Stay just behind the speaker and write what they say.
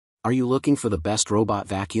Are you looking for the best robot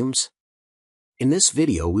vacuums? In this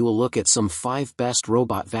video we will look at some 5 best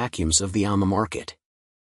robot vacuums on the market.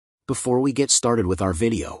 Before we get started with our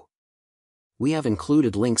video, we have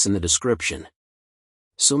included links in the description,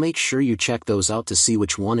 so make sure you check those out to see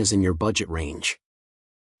which one is in your budget range.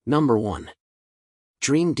 Number 1.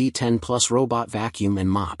 Dreame D10 Plus Robot Vacuum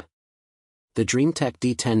and Mop. The DreameTech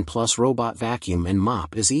D10 Plus Robot Vacuum and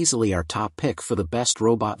Mop is easily our top pick for the best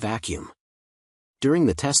robot vacuum. During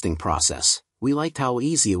the testing process, we liked how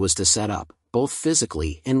easy it was to set up, both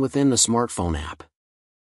physically and within the smartphone app.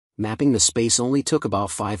 Mapping the space only took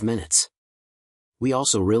about 5 minutes. We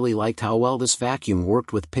also really liked how well this vacuum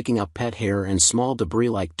worked with picking up pet hair and small debris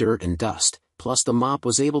like dirt and dust, plus the mop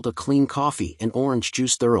was able to clean coffee and orange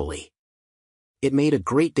juice thoroughly. It made a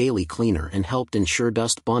great daily cleaner and helped ensure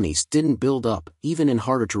dust bunnies didn't build up, even in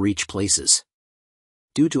harder-to-reach places.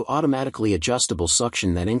 Due to automatically adjustable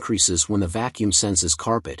suction that increases when the vacuum senses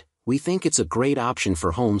carpet, we think it's a great option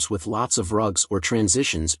for homes with lots of rugs or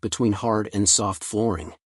transitions between hard and soft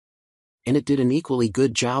flooring. And it did an equally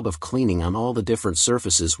good job of cleaning on all the different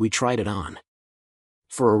surfaces we tried it on.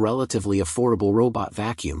 For a relatively affordable robot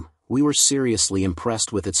vacuum, we were seriously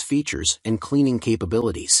impressed with its features and cleaning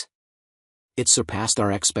capabilities. It surpassed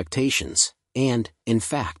our expectations, and, in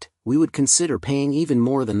fact, we would consider paying even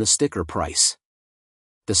more than the sticker price.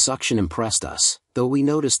 The suction impressed us, though we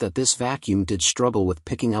noticed that this vacuum did struggle with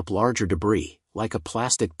picking up larger debris, like a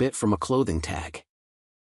plastic bit from a clothing tag.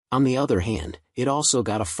 On the other hand, it also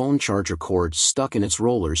got a phone charger cord stuck in its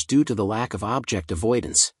rollers due to the lack of object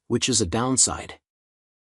avoidance, which is a downside.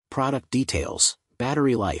 Product details: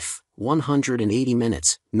 battery life, 180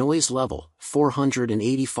 minutes, noise level,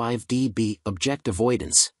 485 dB, object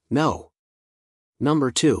avoidance, no.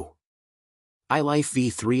 Number 2. iLife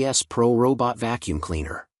V3S Pro Robot Vacuum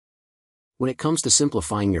Cleaner. When it comes to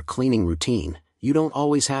simplifying your cleaning routine, you don't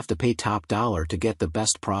always have to pay top dollar to get the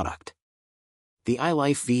best product. The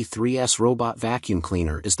iLife V3S Robot Vacuum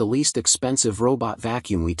Cleaner is the least expensive robot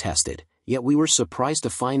vacuum we tested, yet we were surprised to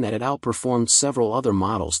find that it outperformed several other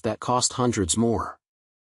models that cost hundreds more.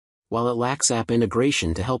 While it lacks app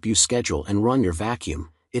integration to help you schedule and run your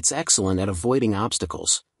vacuum, it's excellent at avoiding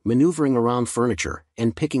obstacles, maneuvering around furniture,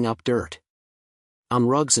 and picking up dirt. On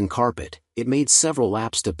rugs and carpet, it made several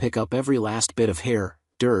laps to pick up every last bit of hair,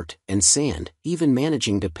 dirt, and sand, even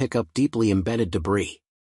managing to pick up deeply embedded debris.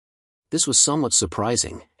 This was somewhat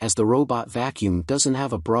surprising, as the robot vacuum doesn't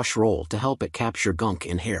have a brush roll to help it capture gunk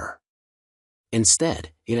and hair.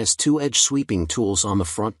 Instead, it has 2 edge sweeping tools on the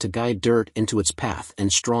front to guide dirt into its path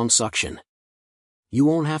and strong suction. You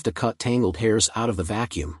won't have to cut tangled hairs out of the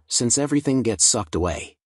vacuum, since everything gets sucked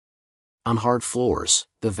away. On hard floors,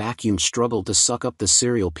 the vacuum struggled to suck up the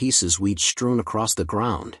cereal pieces we'd strewn across the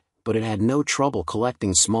ground, but it had no trouble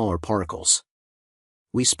collecting smaller particles.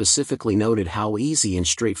 We specifically noted how easy and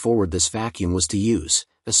straightforward this vacuum was to use,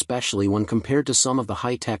 especially when compared to some of the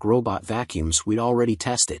high-tech robot vacuums we'd already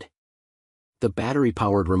tested. The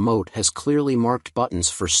battery-powered remote has clearly marked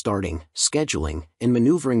buttons for starting, scheduling, and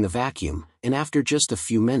maneuvering the vacuum, and after just a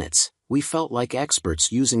few minutes, we felt like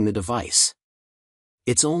experts using the device.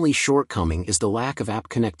 Its only shortcoming is the lack of app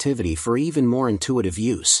connectivity for even more intuitive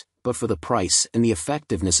use, but for the price and the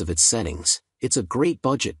effectiveness of its settings, it's a great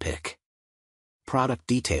budget pick. Product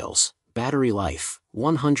details: battery life,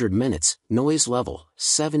 100 minutes, noise level,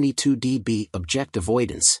 72 dB, object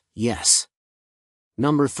avoidance, yes.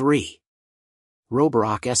 Number 3.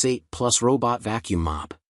 Roborock S8 Plus Robot Vacuum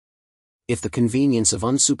Mop. If the convenience of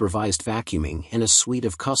unsupervised vacuuming and a suite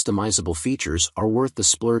of customizable features are worth the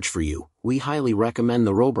splurge for you, we highly recommend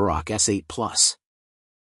the Roborock S8 Plus.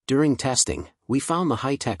 During testing, we found the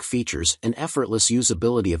high-tech features and effortless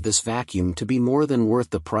usability of this vacuum to be more than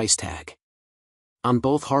worth the price tag. On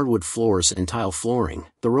both hardwood floors and tile flooring,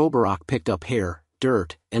 the Roborock picked up hair,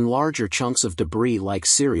 dirt, and larger chunks of debris like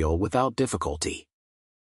cereal without difficulty.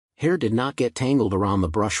 Hair did not get tangled around the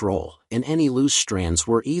brush roll, and any loose strands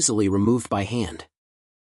were easily removed by hand.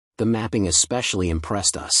 The mapping especially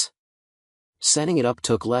impressed us. Setting it up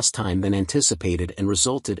took less time than anticipated and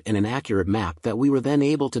resulted in an accurate map that we were then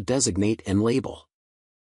able to designate and label.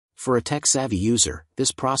 For a tech-savvy user,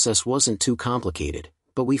 this process wasn't too complicated,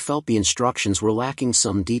 but we felt the instructions were lacking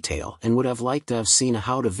some detail and would have liked to have seen a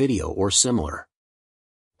how-to video or similar.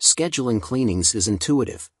 Scheduling cleanings is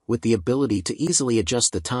intuitive, with the ability to easily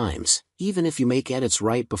adjust the times, even if you make edits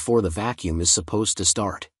right before the vacuum is supposed to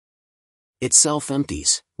start. It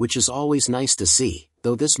self-empties, which is always nice to see,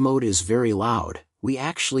 though this mode is very loud. We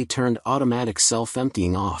actually turned automatic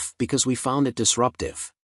self-emptying off because we found it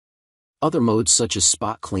disruptive. Other modes such as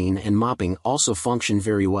spot clean and mopping also function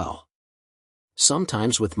very well.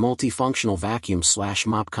 Sometimes with multifunctional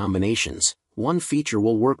vacuum/mop combinations, one feature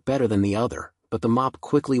will work better than the other, but the mop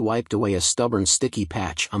quickly wiped away a stubborn sticky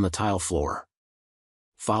patch on the tile floor.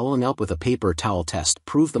 Following up with a paper towel test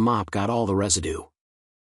proved the mop got all the residue.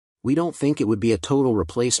 We don't think it would be a total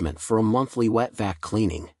replacement for a monthly wet vac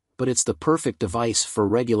cleaning, but it's the perfect device for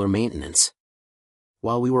regular maintenance.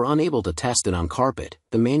 While we were unable to test it on carpet,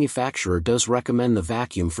 the manufacturer does recommend the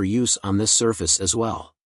vacuum for use on this surface as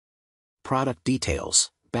well. Product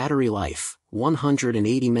details: battery life,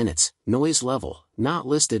 180 minutes, noise level, not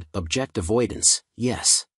listed, object avoidance,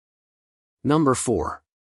 yes. Number 4.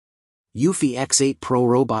 eufy X8 Pro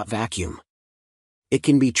Robot Vacuum. It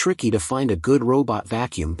can be tricky to find a good robot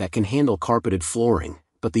vacuum that can handle carpeted flooring,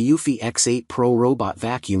 but the eufy X8 Pro Robot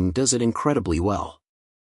Vacuum does it incredibly well.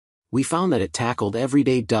 We found that it tackled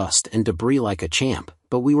everyday dust and debris like a champ,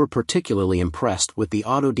 but we were particularly impressed with the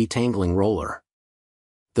auto-detangling roller.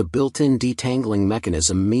 The built-in detangling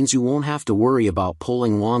mechanism means you won't have to worry about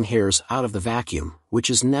pulling long hairs out of the vacuum, which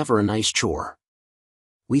is never a nice chore.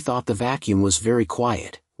 We thought the vacuum was very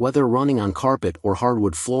quiet. Whether running on carpet or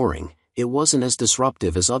hardwood flooring, it wasn't as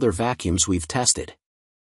disruptive as other vacuums we've tested.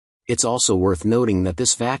 It's also worth noting that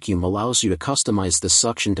this vacuum allows you to customize the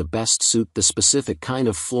suction to best suit the specific kind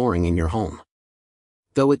of flooring in your home.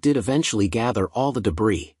 Though it did eventually gather all the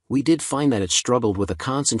debris, we did find that it struggled with a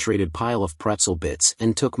concentrated pile of pretzel bits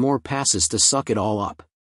and took more passes to suck it all up.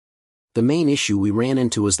 The main issue we ran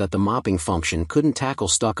into was that the mopping function couldn't tackle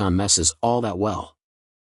stuck-on messes all that well.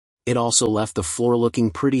 It also left the floor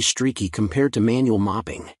looking pretty streaky compared to manual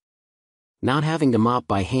mopping. Not having to mop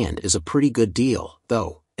by hand is a pretty good deal,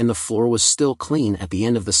 though, and the floor was still clean at the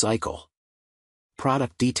end of the cycle.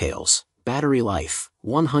 Product details: battery life,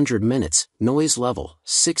 100 minutes, noise level,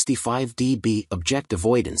 65 dB, object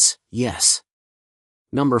avoidance, yes.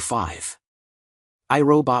 Number 5.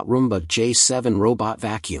 iRobot Roomba J7 Robot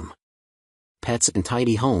Vacuum. Pets and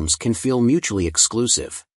tidy homes can feel mutually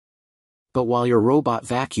exclusive. But while your robot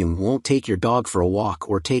vacuum won't take your dog for a walk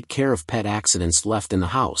or take care of pet accidents left in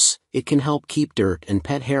the house, it can help keep dirt and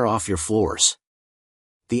pet hair off your floors.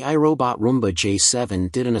 The iRobot Roomba J7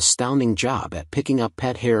 did an astounding job at picking up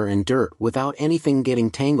pet hair and dirt without anything getting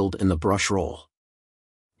tangled in the brush roll.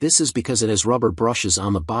 This is because it has rubber brushes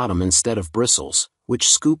on the bottom instead of bristles, which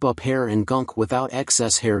scoop up hair and gunk without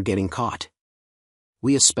excess hair getting caught.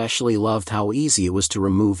 We especially loved how easy it was to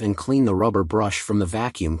remove and clean the rubber brush from the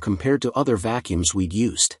vacuum compared to other vacuums we'd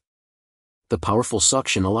used. The powerful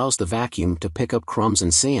suction allows the vacuum to pick up crumbs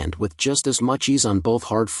and sand with just as much ease on both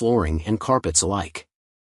hard flooring and carpets alike.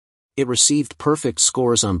 It received perfect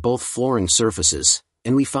scores on both flooring surfaces,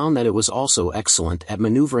 and we found that it was also excellent at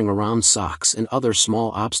maneuvering around socks and other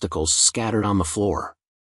small obstacles scattered on the floor.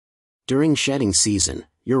 During shedding season,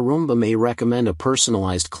 your Roomba may recommend a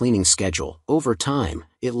personalized cleaning schedule. Over time,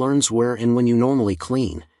 it learns where and when you normally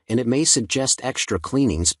clean, and it may suggest extra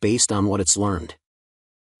cleanings based on what it's learned.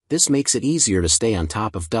 This makes it easier to stay on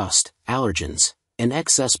top of dust, allergens, and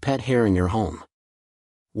excess pet hair in your home.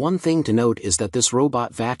 One thing to note is that this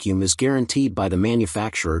robot vacuum is guaranteed by the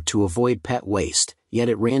manufacturer to avoid pet waste, yet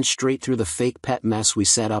it ran straight through the fake pet mess we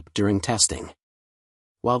set up during testing.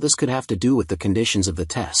 While this could have to do with the conditions of the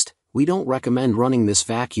test, we don't recommend running this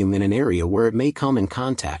vacuum in an area where it may come in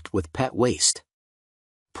contact with pet waste.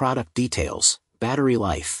 Product details: battery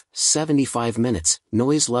life, 75 minutes,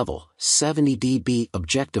 noise level, 70 dB,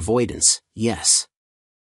 object avoidance, yes.